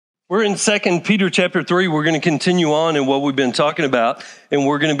We're in 2 Peter chapter 3. We're going to continue on in what we've been talking about, and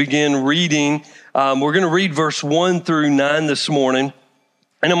we're going to begin reading. We're going to read verse 1 through 9 this morning,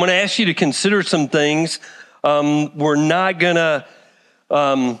 and I'm going to ask you to consider some things. We're not going to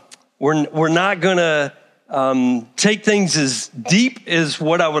take things as deep as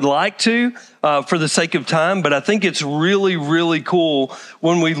what I would like to for the sake of time, but I think it's really, really cool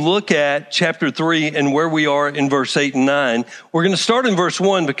when we look at chapter 3 and where we are in verse 8 and 9. We're going to start in verse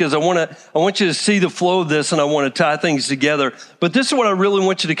 1 because I want you to see the flow of this, and I want to tie things together. But this is what I really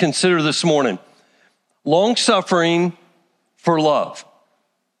want you to consider this morning. Long-suffering for love.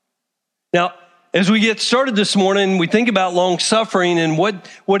 Now, as we get started this morning, we think about long-suffering and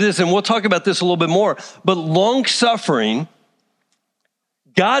what is, and we'll talk about this a little bit more, but long-suffering,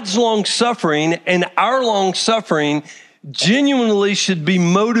 God's long-suffering and our long-suffering genuinely should be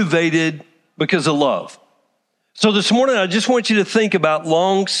motivated because of love. So this morning, I just want you to think about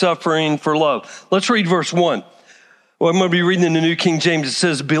long-suffering for love. Let's read verse 1. Well, I'm going to be reading in the New King James. It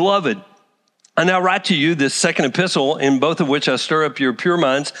says, "Beloved, I now write to you this second epistle, in both of which I stir up your pure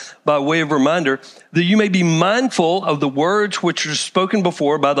minds by way of reminder, that you may be mindful of the words which were spoken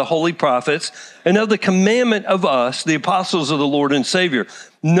before by the holy prophets, and of the commandment of us, the apostles of the Lord and Savior,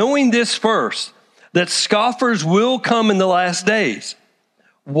 knowing this first, that scoffers will come in the last days,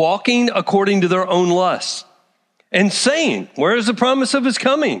 walking according to their own lusts, and saying, where is the promise of his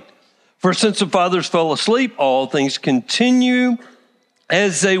coming? For since the fathers fell asleep, all things continue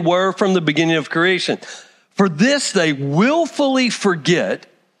as they were from the beginning of creation. For this they willfully forget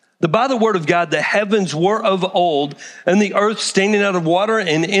that by the word of God the heavens were of old, and the earth standing out of water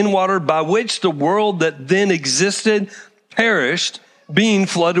and in water, by which the world that then existed perished, being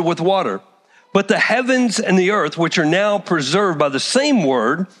flooded with water. But the heavens and the earth, which are now preserved by the same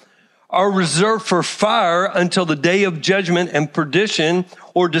word, are reserved for fire until the day of judgment and perdition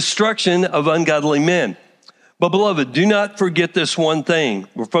or destruction of ungodly men. But beloved, do not forget this one thing."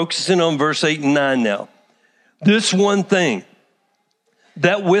 We're focusing on verse 8 and 9 now. "This one thing,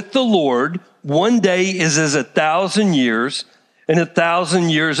 that with the Lord, one day is as 1,000 years, and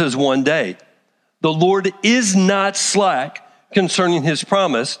 1,000 years as one day. The Lord is not slack concerning his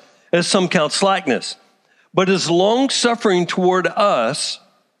promise, as some count slackness, but is long-suffering toward us,"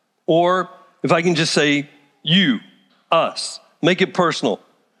 or if I can just say you, us, make it personal.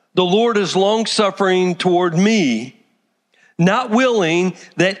 "The Lord is long-suffering toward me, not willing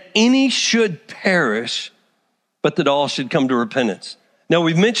that any should perish, but that all should come to repentance." Now,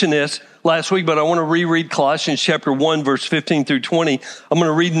 we've mentioned this last week, but I want to reread Colossians chapter 1, verse 15 through 20. I'm going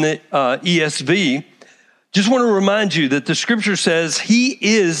to read in the ESV. Just want to remind you that the scripture says he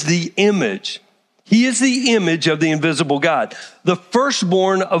is the image. He is the image of the invisible God, the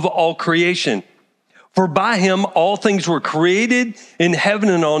firstborn of all creation. For by him all things were created in heaven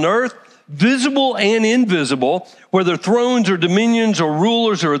and on earth, visible and invisible, whether thrones or dominions or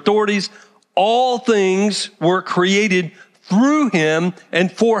rulers or authorities, all things were created through him and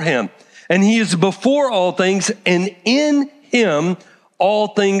for him. And he is before all things, and in him all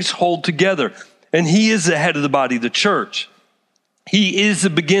things hold together. And he is the head of the body, the church. He is the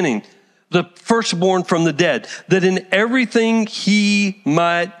beginning, the firstborn from the dead, that in everything he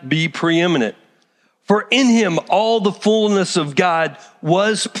might be preeminent. For in him all the fullness of God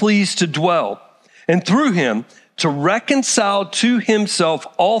was pleased to dwell, and through him to reconcile to himself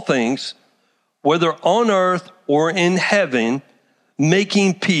all things, whether on earth or in heaven,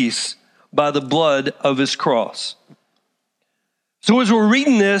 making peace by the blood of his cross. So as we're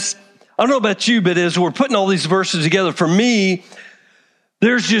reading this, I don't know about you, but as we're putting all these verses together, for me,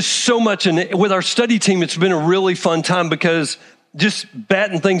 there's just so much in it. With our study team, it's been a really fun time because just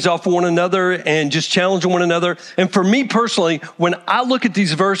batting things off one another and just challenging one another. And for me personally, when I look at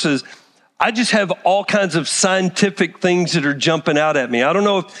these verses, I just have all kinds of scientific things that are jumping out at me. I don't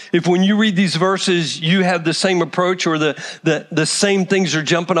know if when you read these verses, you have the same approach or the same things are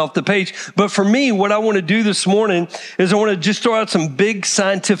jumping off the page. But for me, what I want to do this morning is I want to just throw out some big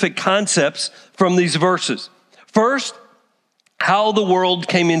scientific concepts from these verses. First, how the world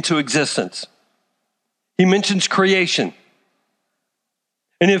came into existence. He mentions creation.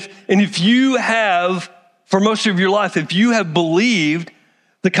 And if you have, for most of your life, if you have believed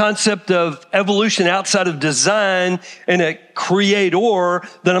the concept of evolution outside of design and a creator,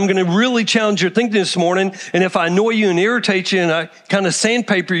 then I'm going to really challenge your thinking this morning. And if I annoy you and irritate you and I kind of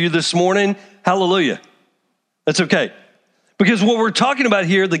sandpaper you this morning, hallelujah. That's okay. Because what we're talking about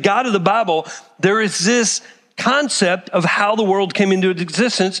here, the God of the Bible, there is this concept of how the world came into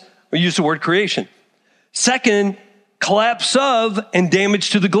existence. We use the word creation. Second, collapse of and damage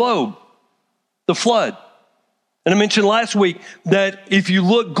to the globe, the flood. And I mentioned last week that if you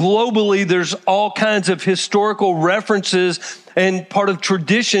look globally, there's all kinds of historical references and part of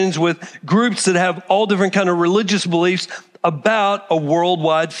traditions with groups that have all different kind of religious beliefs about a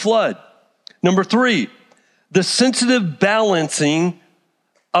worldwide flood. Number 3, the sensitive balancing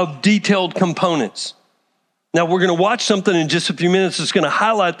of detailed components. Now, we're going to watch something in just a few minutes that's going to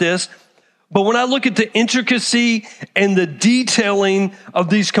highlight this. But when I look at the intricacy and the detailing of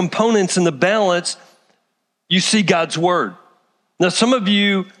these components and the balance, you see God's word. Now, some of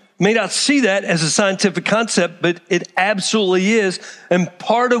you may not see that as a scientific concept, but it absolutely is. And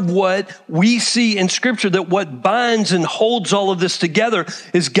part of what we see in Scripture, that what binds and holds all of this together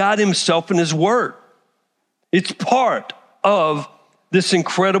is God himself and his word. It's part of this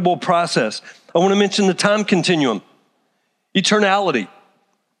incredible process. I want to mention the time continuum, eternality.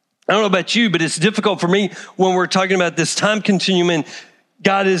 I don't know about you, but it's difficult for me when we're talking about this time continuum and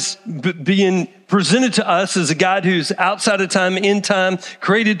God is being presented to us as a God who's outside of time, in time,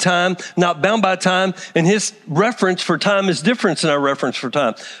 created time, not bound by time, and his reference for time is different than our reference for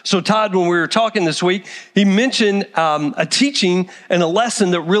time. So Todd, when we were talking this week, he mentioned a teaching and a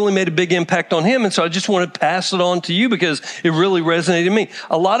lesson that really made a big impact on him, and so I just want to pass it on to you because it really resonated with me.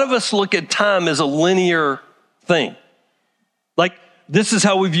 A lot of us look at time as a linear thing. Like, this is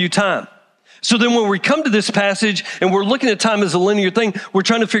how we view time. So then when we come to this passage and we're looking at time as a linear thing, we're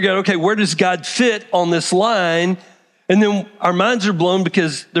trying to figure out, okay, where does God fit on this line? And then our minds are blown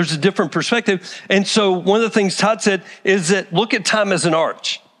because there's a different perspective. And so one of the things Todd said is that look at time as an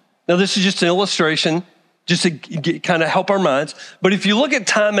arch. Now, this is just an illustration, just to kind of help our minds. But if you look at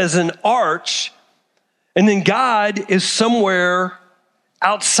time as an arch, and then God is somewhere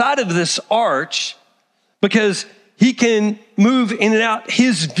outside of this arch, because he can move in and out.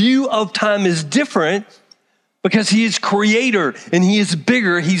 His view of time is different because he is creator and he is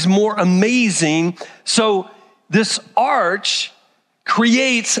bigger. He's more amazing. So this arch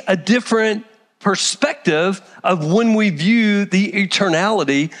creates a different perspective of when we view the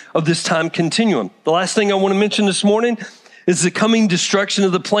eternality of this time continuum. The last thing I want to mention this morning is the coming destruction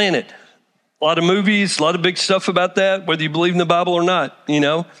of the planet. A lot of movies, a lot of big stuff about that, whether you believe in the Bible or not,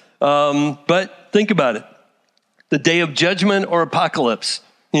 but think about it. The day of judgment or apocalypse.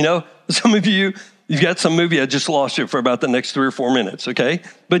 Some of you've got some movie, I just lost you for about the next 3 or 4 minutes, okay?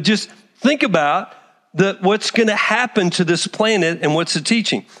 But just think about what's going to happen to this planet and what's the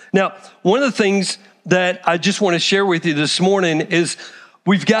teaching. Now, one of the things that I just want to share with you this morning is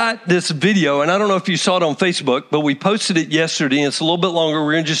we've got this video, and I don't know if you saw it on Facebook, but we posted it yesterday, and it's a little bit longer.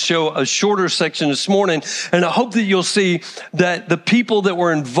 We're going to just show a shorter section this morning, and I hope that you'll see that the people that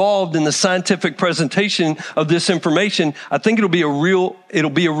were involved in the scientific presentation of this information, I think it'll be a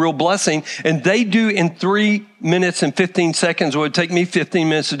real blessing, and they do in 3 minutes and 15 seconds what would take me 15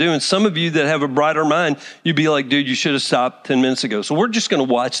 minutes to do, and some of you that have a brighter mind, you'd be like, dude, you should have stopped 10 minutes ago. So we're just going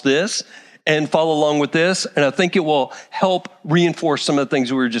to watch this and follow along with this, and I think it will help reinforce some of the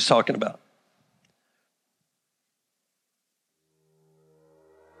things we were just talking about.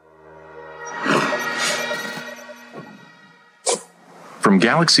 From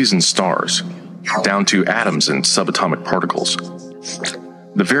galaxies and stars, down to atoms and subatomic particles,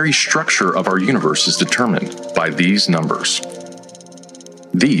 the very structure of our universe is determined by these numbers.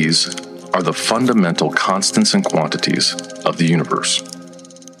 These are the fundamental constants and quantities of the universe.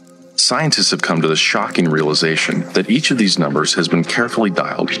 Scientists have come to the shocking realization that each of these numbers has been carefully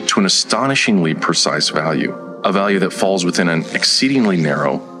dialed to an astonishingly precise value, a value that falls within an exceedingly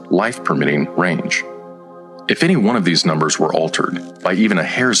narrow, life-permitting range. If any one of these numbers were altered by even a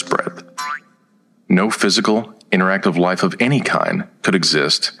hair's breadth, no physical, interactive life of any kind could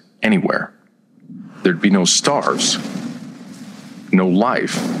exist anywhere. There'd be no stars, no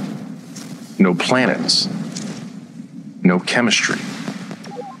life, no planets, no chemistry.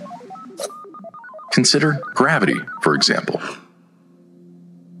 Consider gravity, for example.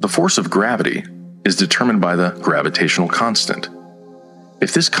 The force of gravity is determined by the gravitational constant.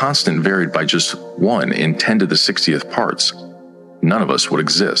 If this constant varied by just 1 in 10 to the 60th parts, none of us would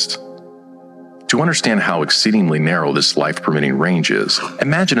exist. To understand how exceedingly narrow this life-permitting range is,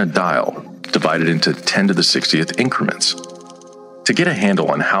 imagine a dial divided into 10 to the 60th increments. To get a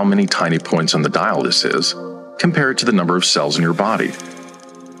handle on how many tiny points on the dial this is, compare it to the number of cells in your body,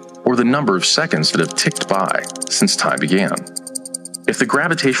 or the number of seconds that have ticked by since time began. If the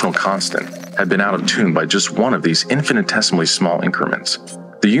gravitational constant had been out of tune by just one of these infinitesimally small increments,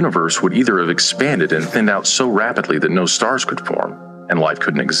 the universe would either have expanded and thinned out so rapidly that no stars could form and life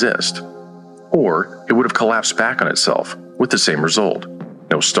couldn't exist, or it would have collapsed back on itself with the same result: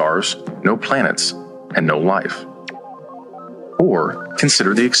 no stars, no planets, and no life. Or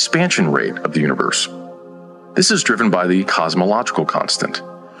consider the expansion rate of the universe. This is driven by the cosmological constant.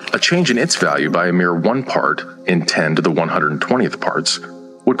 A change in its value by a mere 1 part in 10 to the 120th parts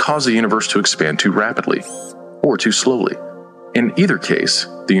would cause the universe to expand too rapidly or too slowly. In either case,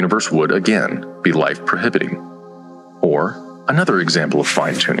 the universe would, again, be life-prohibiting. Or, another example of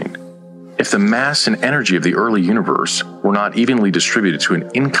fine-tuning. If the mass and energy of the early universe were not evenly distributed to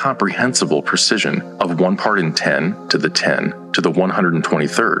an incomprehensible precision of 1 part in 10 to the 10 to the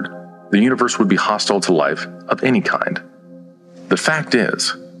 123rd, the universe would be hostile to life of any kind. The fact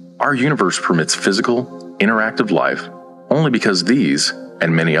is, our universe permits physical, interactive life only because these,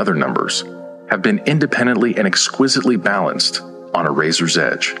 and many other numbers, have been independently and exquisitely balanced on a razor's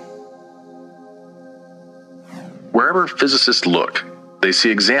edge. Wherever physicists look, they see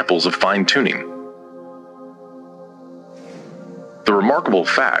examples of fine-tuning. The remarkable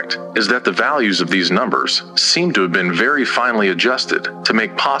fact is that the values of these numbers seem to have been very finely adjusted to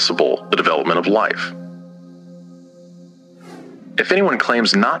make possible the development of life. If anyone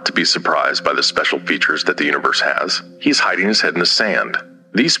claims not to be surprised by the special features that the universe has, he's hiding his head in the sand.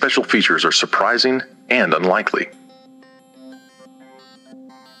 These special features are surprising and unlikely.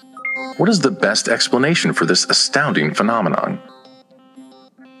 What is the best explanation for this astounding phenomenon?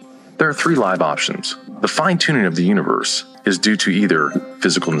 There are 3 live options. The fine-tuning of the universe is due to either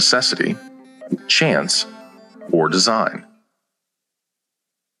physical necessity, chance, or design.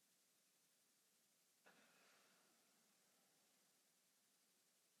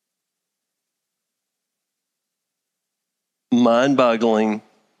 Mind-boggling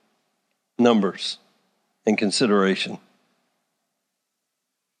numbers and consideration.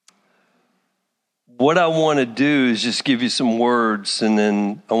 What I want to do is just give you some words, and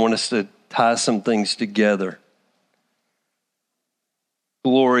then I want us to tie some things together.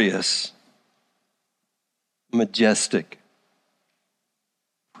 Glorious, majestic,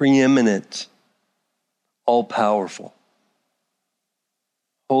 preeminent, all-powerful,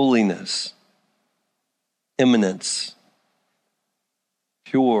 holiness, eminence,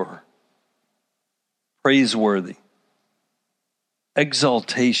 pure, praiseworthy,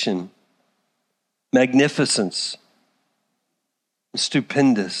 exaltation, magnificence,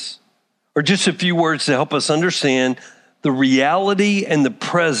 stupendous, or just a few words to help us understand the reality and the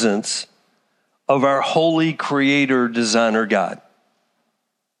presence of our holy creator, designer God.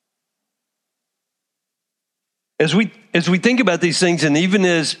 As we think about these things, and even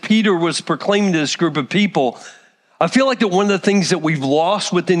as Peter was proclaiming to this group of people, I feel like that one of the things that we've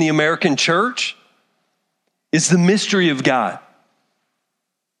lost within the American church is the mystery of God.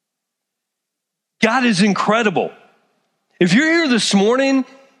 God is incredible. If you're here this morning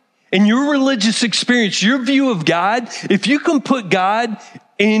and your religious experience, your view of God, if you can put God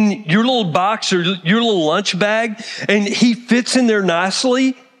in your little box or your little lunch bag and he fits in there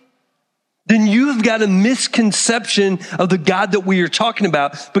nicely, then you've got a misconception of the God that we are talking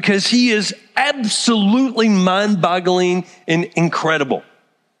about, because he is absolutely mind-boggling and incredible.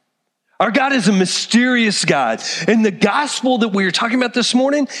 Our God is a mysterious God, and the gospel that we are talking about this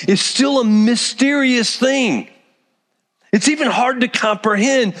morning is still a mysterious thing. It's even hard to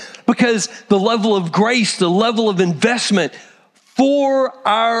comprehend because the level of grace, the level of investment for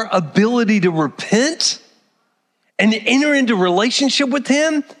our ability to repent and enter into relationship with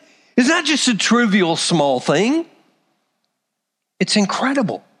him is not just a trivial small thing. It's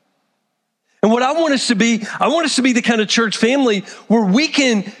incredible. And what I want us to be the kind of church family where we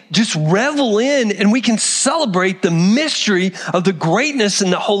can just revel in and we can celebrate the mystery of the greatness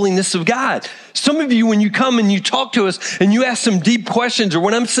and the holiness of God. Some of you, when you come and you talk to us and you ask some deep questions, or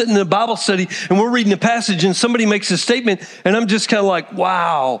when I'm sitting in a Bible study and we're reading a passage and somebody makes a statement and I'm just kind of like,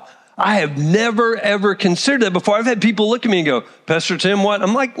 wow, I have never, ever considered that before. I've had people look at me and go, Pastor Tim, what?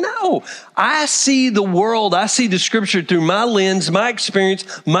 I'm like, no, I see the world, I see the scripture through my lens, my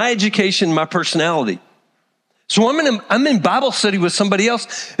experience, my education, my personality. So I'm in Bible study with somebody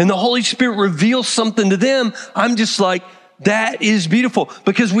else and the Holy Spirit reveals something to them. I'm just like, that is beautiful,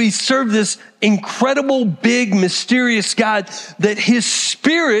 because we serve this incredible, big, mysterious God that his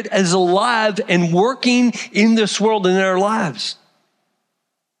spirit is alive and working in this world and in our lives.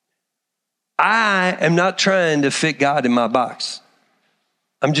 I am not trying to fit God in my box.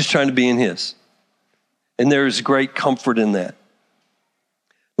 I'm just trying to be in his. And there is great comfort in that.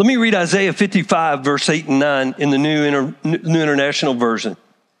 Let me read Isaiah 55, verse 8 and 9 in the New International Version.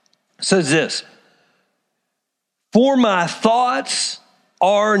 It says this: "For my thoughts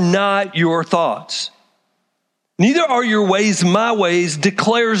are not your thoughts, neither are your ways my ways,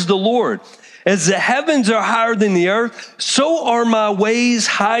 declares the Lord. As the heavens are higher than the earth, so are my ways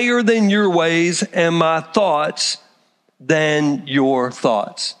higher than your ways, and my thoughts than your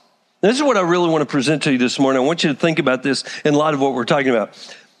thoughts." This is what I really want to present to you this morning. I want you to think about this in light of what we're talking about.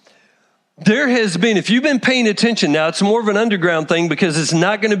 There has been, if you've been paying attention, now it's more of an underground thing because it's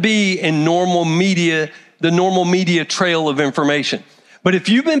not going to be in normal media, the normal media trail of information. But if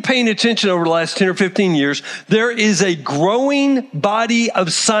you've been paying attention over the last 10 or 15 years, there is a growing body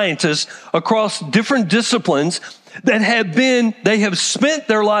of scientists across different disciplines that they have spent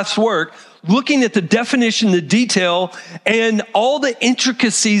their life's work looking at the definition, the detail, and all the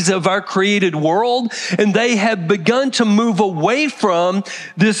intricacies of our created world. And they have begun to move away from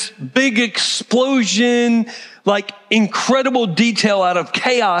this big explosion, like incredible detail out of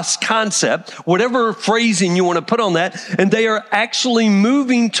chaos concept, whatever phrasing you want to put on that. And they are actually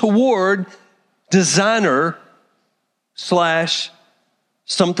moving toward designer /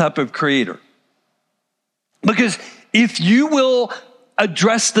 some type of creator. Because if you will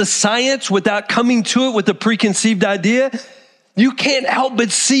address the science without coming to it with a preconceived idea, you can't help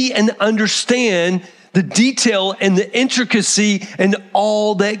but see and understand the detail and the intricacy and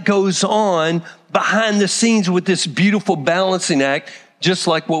all that goes on behind the scenes with this beautiful balancing act, just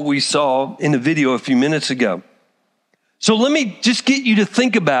like what we saw in the video a few minutes ago. So let me just get you to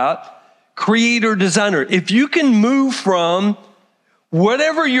think about creator designer. If you can move from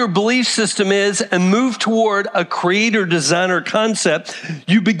whatever your belief system is and move toward a creator designer concept,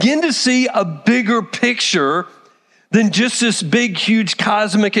 you begin to see a bigger picture than just this big, huge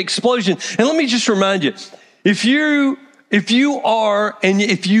cosmic explosion. And let me just remind you, if you are, and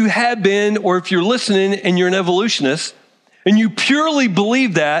if you have been, or if you're listening and you're an evolutionist, and you purely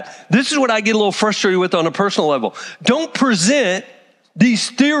believe that, this is what I get a little frustrated with on a personal level. Don't present these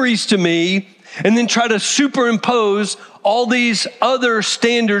theories to me and then try to superimpose all these other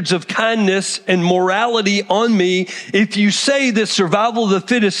standards of kindness and morality on me if you say that survival of the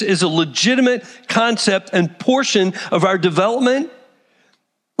fittest is a legitimate concept and portion of our development.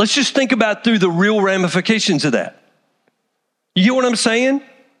 Let's just think about through the real ramifications of that. You get what I'm saying?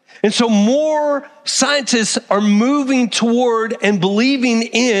 And so more scientists are moving toward and believing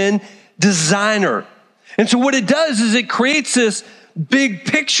in designer. And so what it does is it creates this big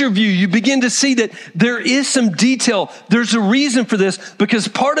picture view. You begin to see that there is some detail. There's a reason for this, because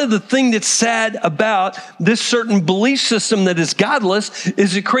part of the thing that's sad about this certain belief system that is godless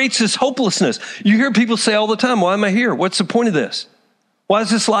is it creates this hopelessness. You hear people say all the time, why am I here? What's the point of this? Why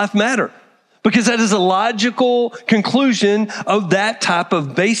does this life matter? Because that is a logical conclusion of that type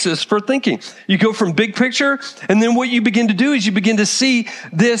of basis for thinking. You go from big picture, and then what you begin to do is you begin to see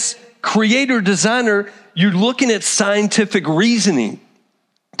this creator designer. You're looking at scientific reasoning.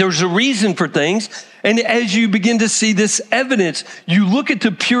 There's a reason for things. And as you begin to see this evidence, you look at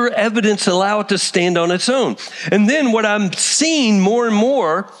the pure evidence, allow it to stand on its own. And then what I'm seeing more and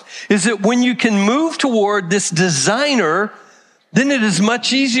more is that when you can move toward this designer, then it is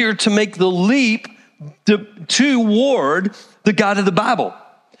much easier to make the leap toward the God of the Bible.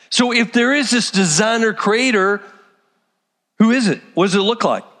 So if there is this designer creator, who is it? What does it look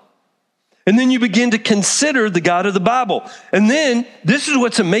like? And then you begin to consider the God of the Bible. And then, this is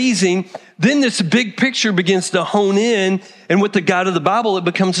what's amazing, then this big picture begins to hone in, and with the God of the Bible, it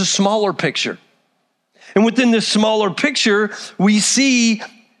becomes a smaller picture. And within this smaller picture, we see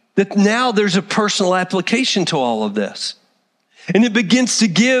that now there's a personal application to all of this. And it begins to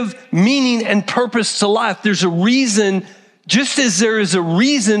give meaning and purpose to life. There's a reason, just as there is a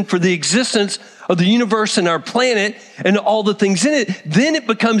reason for the existence of the universe and our planet and all the things in it, then it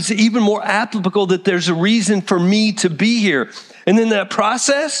becomes even more applicable that there's a reason for me to be here. And in that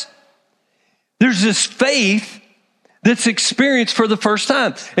process, there's this faith that's experienced for the first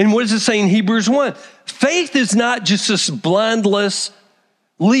time. And what does it say in Hebrews 1? Faith is not just this blindless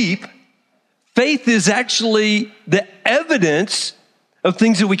leap. Faith is actually the evidence of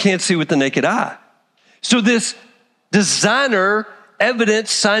things that we can't see with the naked eye. So this designer evidence,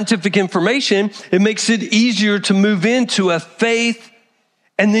 scientific information, it makes it easier to move into a faith,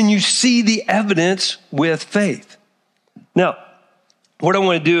 and then you see the evidence with faith. Now, what I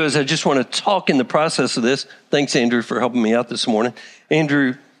want to do is I just want to talk in the process of this. Thanks, Andrew, for helping me out this morning.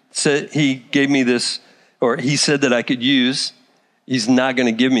 Andrew said he gave me this, or he said that I could use. He's not going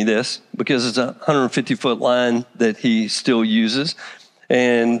to give me this because it's a 150-foot line that he still uses.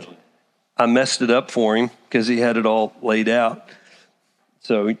 And I messed it up for him because he had it all laid out.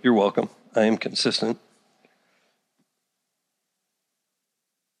 So you're welcome. I am consistent.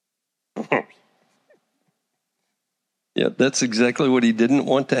 Yeah, that's exactly what he didn't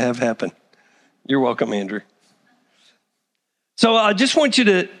want to have happen. You're welcome, Andrew. So I just want you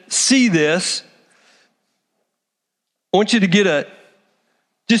to see this. I want you to get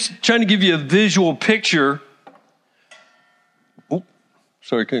just trying to give you a visual picture. Oh,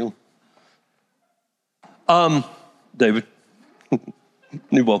 sorry, Caleb. David,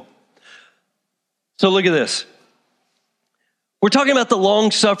 new bulb. So look at this. We're talking about the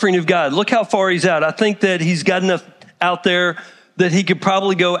long suffering of God. Look how far he's out. I think that he's got enough out there that he could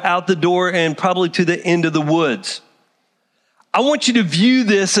probably go out the door and probably to the end of the woods. I want you to view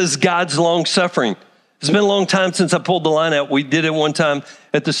this as God's long suffering. It's been a long time since I pulled the line out. We did it one time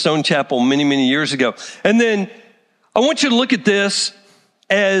at the Stone Chapel many, many years ago. And then I want you to look at this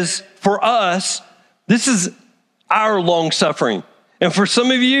as, for us, this is our long suffering. And for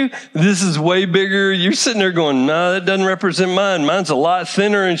some of you, this is way bigger. You're sitting there going, no, that doesn't represent mine. Mine's a lot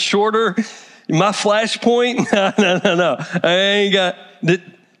thinner and shorter. My flashpoint, no. I ain't got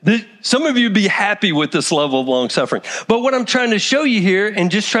some of you would be happy with this level of long suffering. But what I'm trying to show you here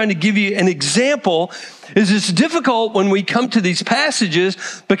and just trying to give you an example is it's difficult when we come to these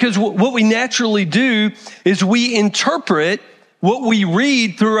passages because what we naturally do is we interpret what we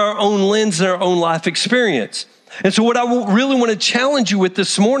read through our own lens and our own life experience. And so what I really want to challenge you with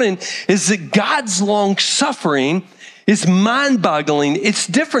this morning is that God's long suffering is mind-boggling. It's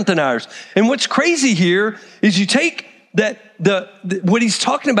different than ours. And what's crazy here is you take what he's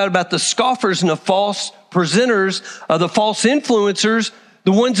talking about the scoffers and the false presenters, the false influencers,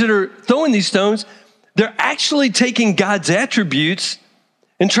 the ones that are throwing these stones, they're actually taking God's attributes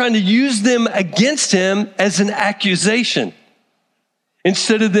and trying to use them against him as an accusation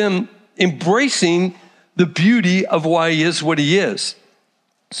instead of them embracing the beauty of why he is what he is.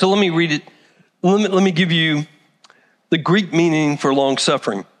 So let me read it. Let me give you the Greek meaning for long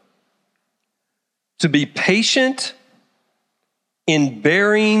suffering. To be patient in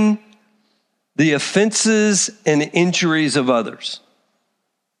bearing the offenses and injuries of others.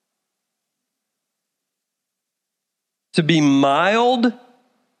 To be mild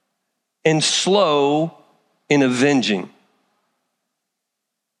and slow in avenging.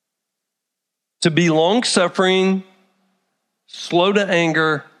 To be long-suffering, slow to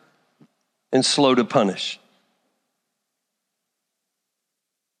anger, and slow to punish.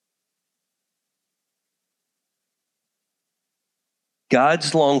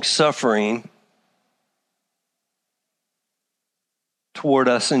 God's long-suffering toward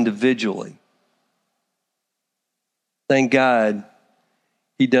us individually. Thank God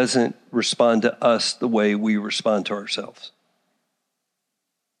he doesn't respond to us the way we respond to ourselves.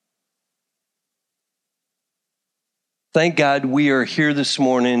 Thank God we are here this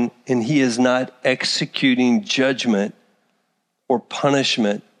morning and he is not executing judgment or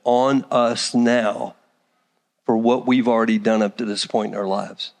punishment on us now for what we've already done up to this point in our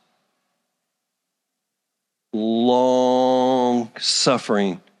lives. Long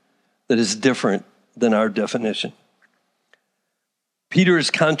suffering that is different than our definition. Peter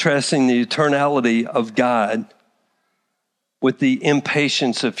is contrasting the eternality of God with the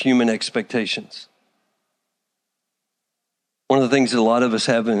impatience of human expectations. One of the things that a lot of us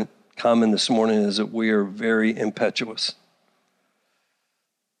have in common this morning is that we are very impetuous.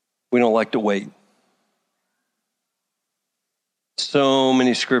 We don't like to wait. So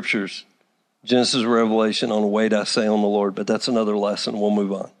many scriptures, Genesis, Revelation, on wait I say on the Lord, but that's another lesson. We'll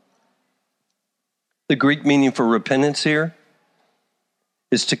move on. The Greek meaning for repentance here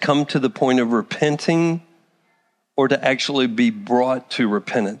is to come to the point of repenting or to actually be brought to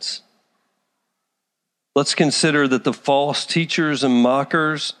repentance. Let's consider that the false teachers and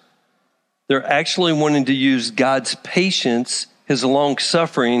mockers, they're actually wanting to use God's patience, his long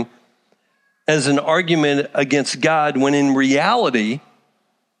suffering, as an argument against God, when in reality,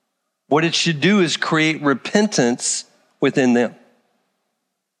 what it should do is create repentance within them.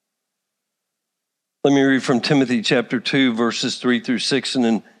 Let me read from Timothy chapter 2, verses 3 through 6 in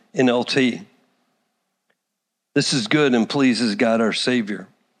an NLT. This is good and pleases God our Savior.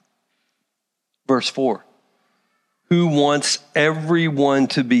 Verse 4, who wants everyone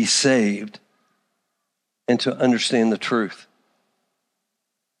to be saved and to understand the truth.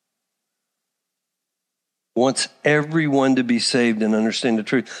 Wants everyone to be saved and understand the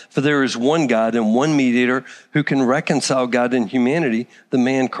truth. For there is one God and one mediator who can reconcile God and humanity, the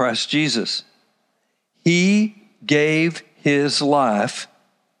man Christ Jesus. He gave his life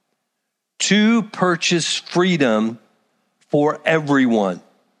to purchase freedom for everyone.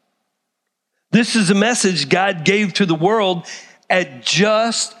 This is a message God gave to the world at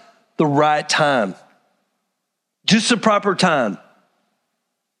just the right time. Just the proper time.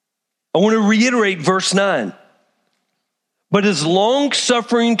 I want to reiterate verse 9. But his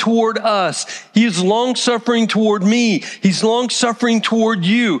long-suffering toward us, he is long-suffering toward me, he's long-suffering toward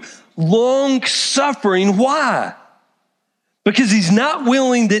you. Long-suffering, why? Because he's not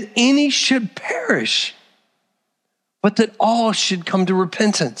willing that any should perish, but that all should come to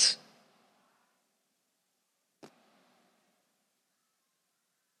repentance.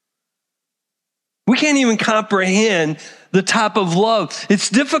 We can't even comprehend the type of love. It's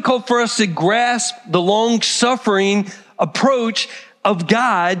difficult for us to grasp the long-suffering approach of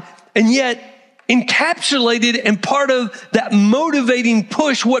God, and yet encapsulated and part of that motivating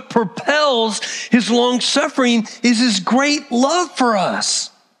push, what propels his long-suffering is his great love for us.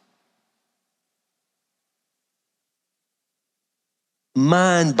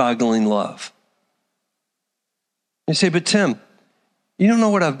 Mind-boggling love. You say, but Tim, you don't know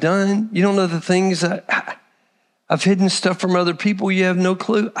what I've done. You don't know the things I've hidden stuff from other people. You have no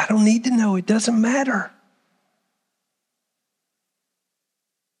clue. I don't need to know. It doesn't matter.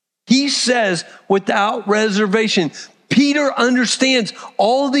 He says without reservation. Peter understands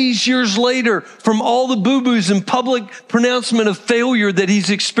all these years later from all the boo-boos and public pronouncement of failure that he's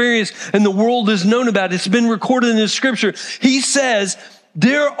experienced and the world has known about. It's been recorded in the scripture. He says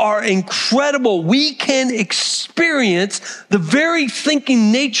there are incredible, we can experience the very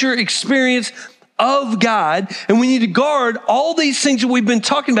thinking nature experience of God. And we need to guard all these things that we've been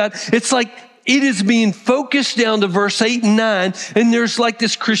talking about. It's like it is being focused down to verse 8 and 9. And there's like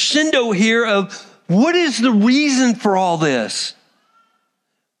this crescendo here of what is the reason for all this?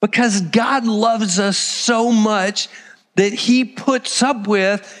 Because God loves us so much that he puts up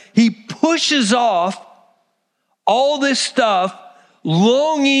with, he pushes off all this stuff,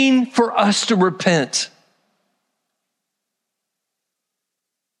 longing for us to repent.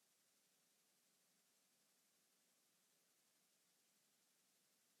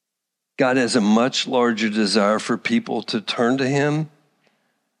 God has a much larger desire for people to turn to him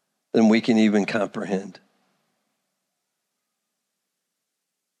than we can even comprehend.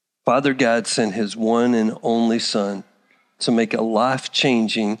 Father God sent his one and only Son to make a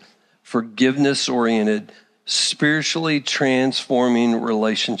life-changing, forgiveness-oriented, spiritually transforming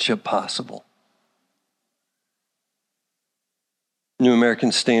relationship possible. New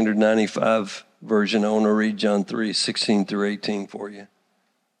American Standard 95 version, I want to read John 3, 16 through 18 for you.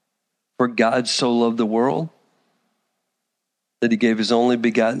 For God so loved the world that he gave his only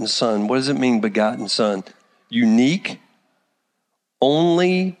begotten Son. What does it mean, begotten Son? Unique,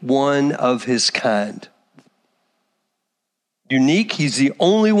 only one of his kind. Unique, he's the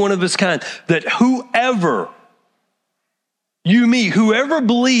only one of his kind. That whoever, you, me, whoever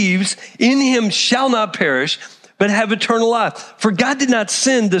believes in him shall not perish, but have eternal life. For God did not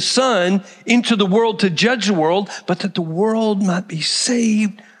send the Son into the world to judge the world, but that the world might be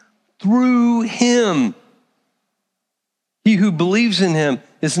saved through him. He who believes in him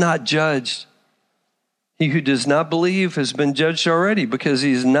is not judged. He who does not believe has been judged already because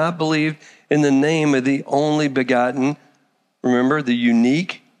he has not believed in the name of the only begotten, remember, the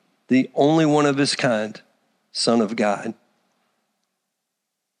unique, the only one of his kind, Son of God.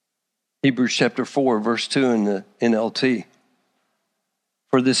 Hebrews chapter 4, verse 2 in the NLT.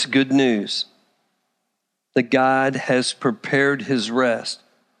 For this good news that God has prepared his rest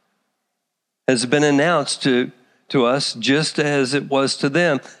has been announced to us just as it was to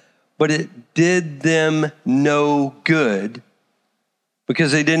them, but it did them no good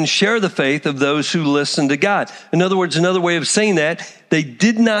because they didn't share the faith of those who listened to God. In other words, another way of saying that, they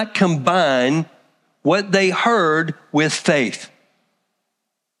did not combine what they heard with faith.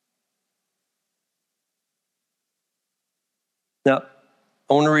 Now,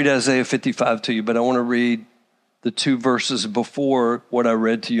 I want to read Isaiah 55 to you, but I want to read the two verses before what I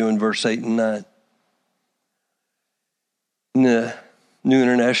read to you in verse 8 and 9. In the New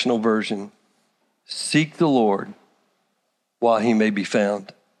International Version, seek the Lord while he may be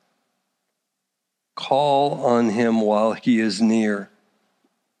found. Call on him while he is near.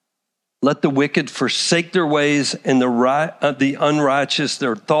 Let the wicked forsake their ways and the unrighteous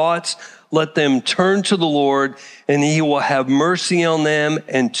their thoughts. Let them turn to the Lord, and he will have mercy on them,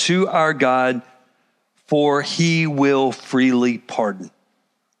 and to our God, for he will freely pardon.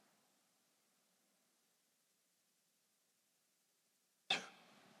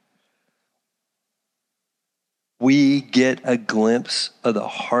 We get a glimpse of the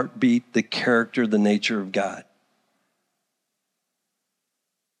heartbeat, the character, the nature of God.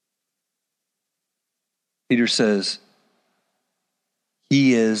 Peter says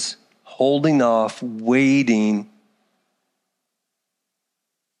he is holding off, waiting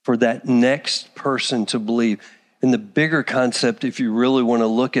for that next person to believe. And the bigger concept, if you really want to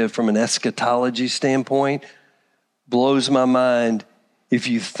look at it from an eschatology standpoint, blows my mind if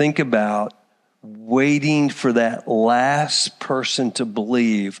you think about waiting for that last person to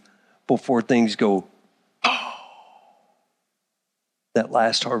believe before things go, oh, that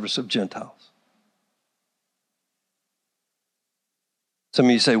last harvest of Gentiles. Some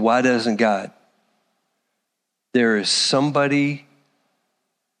of you say, why doesn't God? There is somebody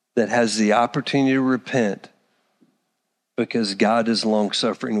that has the opportunity to repent because God is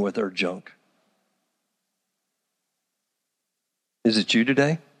long-suffering with our junk. Is it you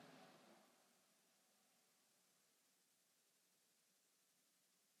today?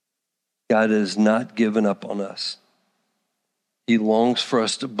 God has not given up on us. He longs for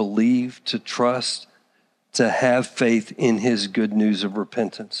us to believe, to trust, to have faith in his good news of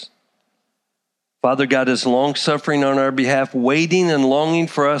repentance. Father God is long-suffering on our behalf, waiting and longing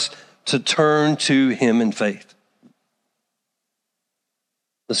for us to turn to him in faith.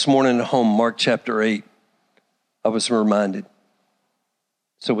 This morning at home, Mark chapter 8, I was reminded.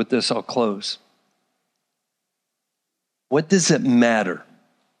 So with this, I'll close. What does it matter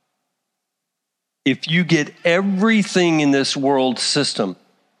if you get everything in this world system?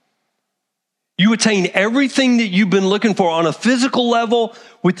 You attain everything that you've been looking for on a physical level,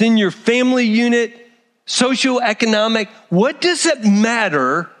 within your family unit, socioeconomic. What does it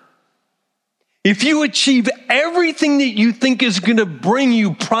matter if you achieve everything that you think is going to bring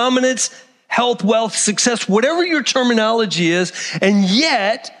you prominence, health, wealth, success, whatever your terminology is, and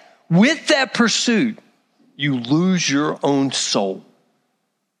yet with that pursuit, you lose your own soul?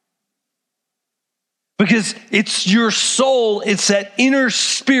 Because it's your soul, it's that inner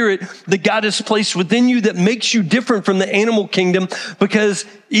spirit that God has placed within you that makes you different from the animal kingdom, because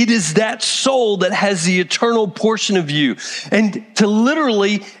it is that soul that has the eternal portion of you. And to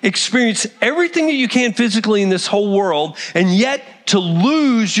literally experience everything that you can physically in this whole world, and yet to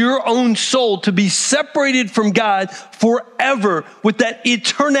lose your own soul, to be separated from God forever with that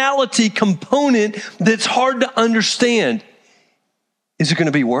eternality component that's hard to understand. Is it going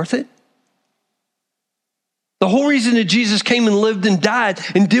to be worth it? The whole reason that Jesus came and lived and died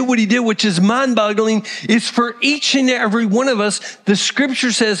and did what he did, which is mind-boggling, is for each and every one of us. The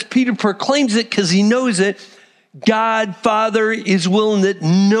scripture says, Peter proclaims it because he knows it. God, Father, is willing that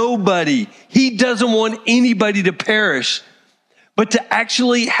nobody, he doesn't want anybody to perish, but to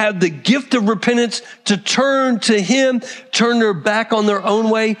actually have the gift of repentance, to turn to him, turn their back on their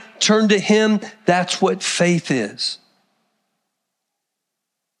own way, turn to him. That's what faith is.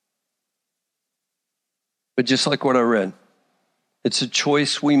 But just like what I read, it's a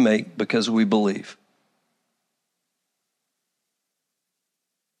choice we make because we believe.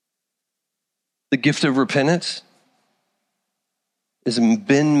 The gift of repentance has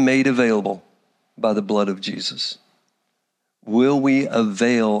been made available by the blood of Jesus. Will we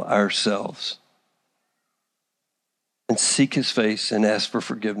avail ourselves and seek his face and ask for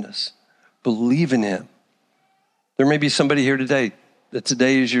forgiveness? Believe in him. There may be somebody here today that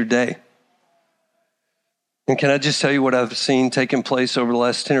today is your day. And can I just tell you what I've seen taking place over the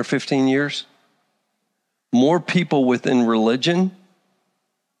last 10 or 15 years? More people within religion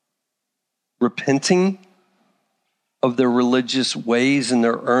repenting of their religious ways and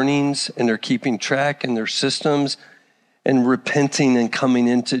their earnings and their keeping track and their systems, and repenting and coming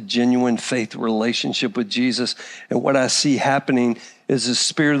into genuine faith relationship with Jesus. And what I see happening is the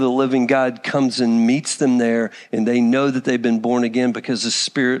Spirit of the living God comes and meets them there, and they know that they've been born again because the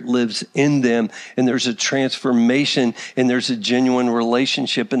Spirit lives in them, and there's a transformation, and there's a genuine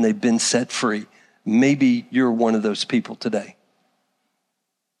relationship, and they've been set free. Maybe you're one of those people today.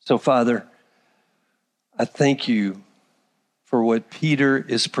 So, Father, I thank you for what Peter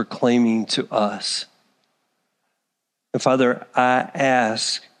is proclaiming to us. And Father, I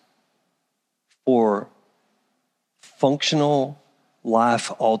ask for functional,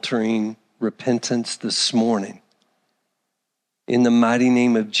 life-altering repentance this morning. In the mighty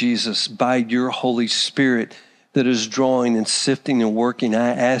name of Jesus, by your Holy Spirit that is drawing and sifting and working,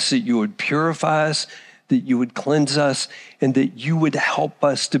 I ask that you would purify us, that you would cleanse us, and that you would help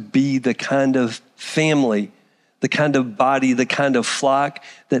us to be the kind of family, the kind of body, the kind of flock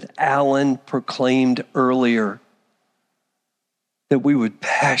that Alan proclaimed earlier. That we would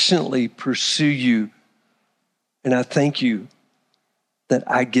passionately pursue you. And I thank you that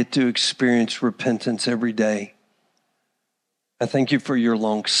I get to experience repentance every day. I thank you for your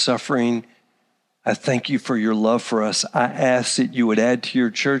long suffering. I thank you for your love for us. I ask that you would add to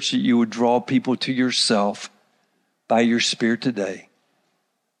your church, that you would draw people to yourself by your Spirit today.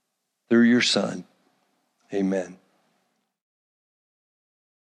 Through your Son. Amen.